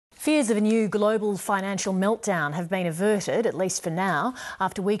Fears of a new global financial meltdown have been averted, at least for now,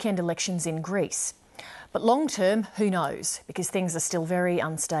 after weekend elections in Greece. But long term, who knows, because things are still very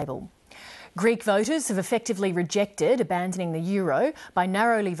unstable. Greek voters have effectively rejected abandoning the euro by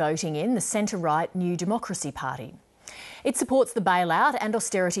narrowly voting in the centre-right New Democracy Party. It supports the bailout and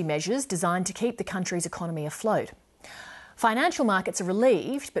austerity measures designed to keep the country's economy afloat. Financial markets are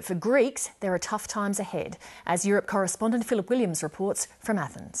relieved, but for Greeks, there are tough times ahead, as Europe correspondent Philip Williams reports from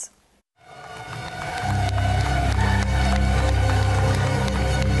Athens.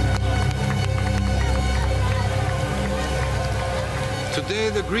 Today,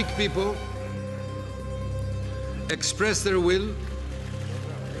 the Greek people express their will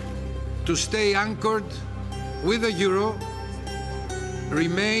to stay anchored with the euro,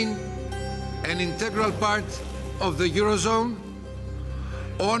 remain an integral part of the Eurozone,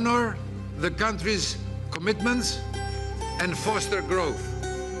 honour the country's commitments and foster growth.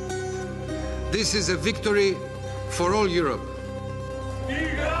 This is a victory for all Europe.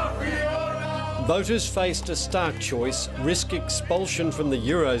 Voters faced a stark choice: risk expulsion from the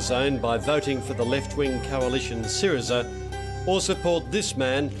Eurozone by voting for the left-wing coalition Syriza, or support this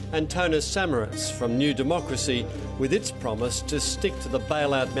man, Antonis Samaras from New Democracy, with its promise to stick to the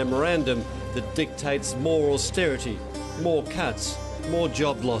bailout memorandum that dictates more austerity, more cuts, more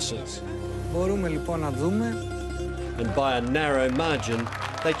job losses. And by a narrow margin,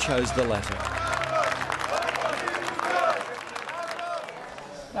 they chose the latter.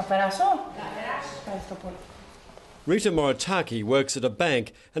 Rita Moritaki works at a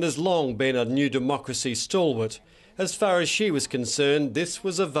bank and has long been a New Democracy stalwart. As far as she was concerned, this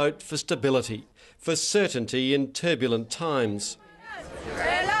was a vote for stability, for certainty in turbulent times.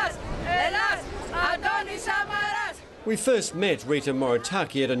 We first met Rita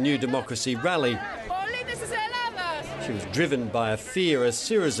Moritaki at a New Democracy rally. She was driven by a fear a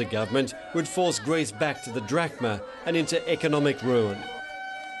Syriza government would force Greece back to the drachma and into economic ruin.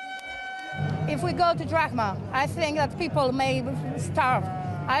 If we go to drachma, I think that people may starve.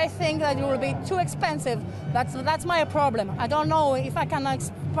 I think that it will be too expensive. That's my problem. I don't know if I can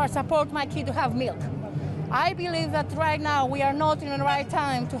support my kid to have milk. I believe that right now we are not in the right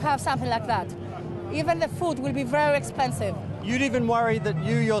time to have something like that. Even the food will be very expensive. You'd even worry that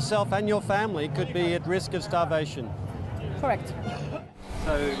you yourself and your family could be at risk of starvation. Correct.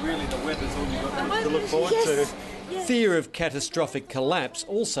 So really the weather's all you've got to look forward to. Yes. Fear of catastrophic collapse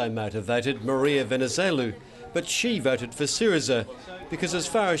also motivated Maria Venizelou, but she voted for Syriza because as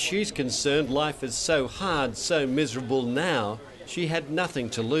far as she's concerned, life is so hard, so miserable now, she had nothing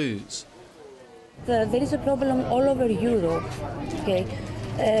to lose. There is a problem all over Europe. Okay.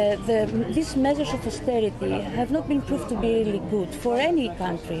 These measures of austerity have not been proved to be really good for any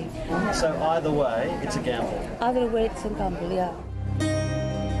country. So either way, it's a gamble? Either way, it's a gamble, yeah.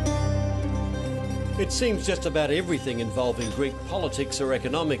 It seems just about everything involving Greek politics or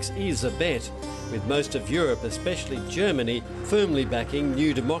economics is a bet, with most of Europe, especially Germany, firmly backing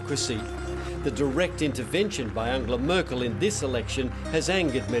New Democracy. The direct intervention by Angela Merkel in this election has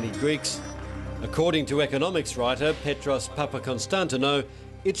angered many Greeks. According to economics writer Petros Papakonstantinou,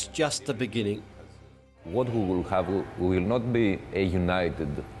 it's just the beginning. What we will have will not be a united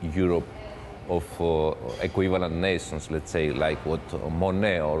Europe of equivalent nations, let's say, like what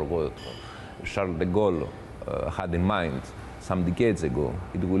Monet or what Charles de Gaulle had in mind some decades ago.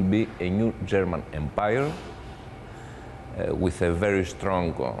 It will be a new German empire with a very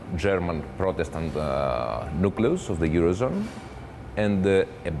strong German Protestant nucleus of the Eurozone, and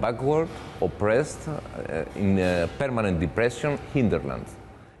a backward, oppressed, in permanent depression hinterland.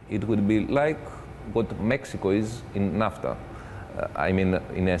 It would be like what Mexico is in NAFTA. I mean,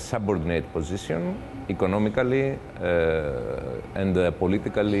 in a subordinate position, economically and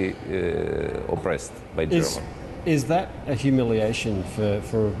politically oppressed by Germany. Is that a humiliation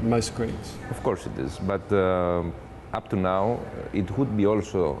for most Greeks? Of course it is, but up to now, it would be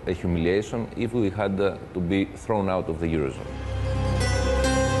also a humiliation if we had to be thrown out of the Eurozone.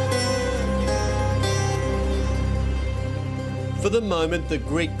 For the moment, the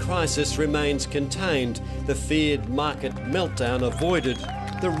Greek crisis remains contained, the feared market meltdown avoided,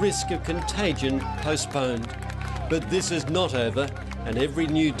 the risk of contagion postponed. But this is not over, and every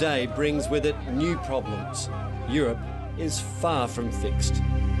new day brings with it new problems. Europe is far from fixed.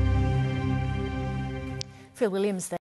 Phil Williams there.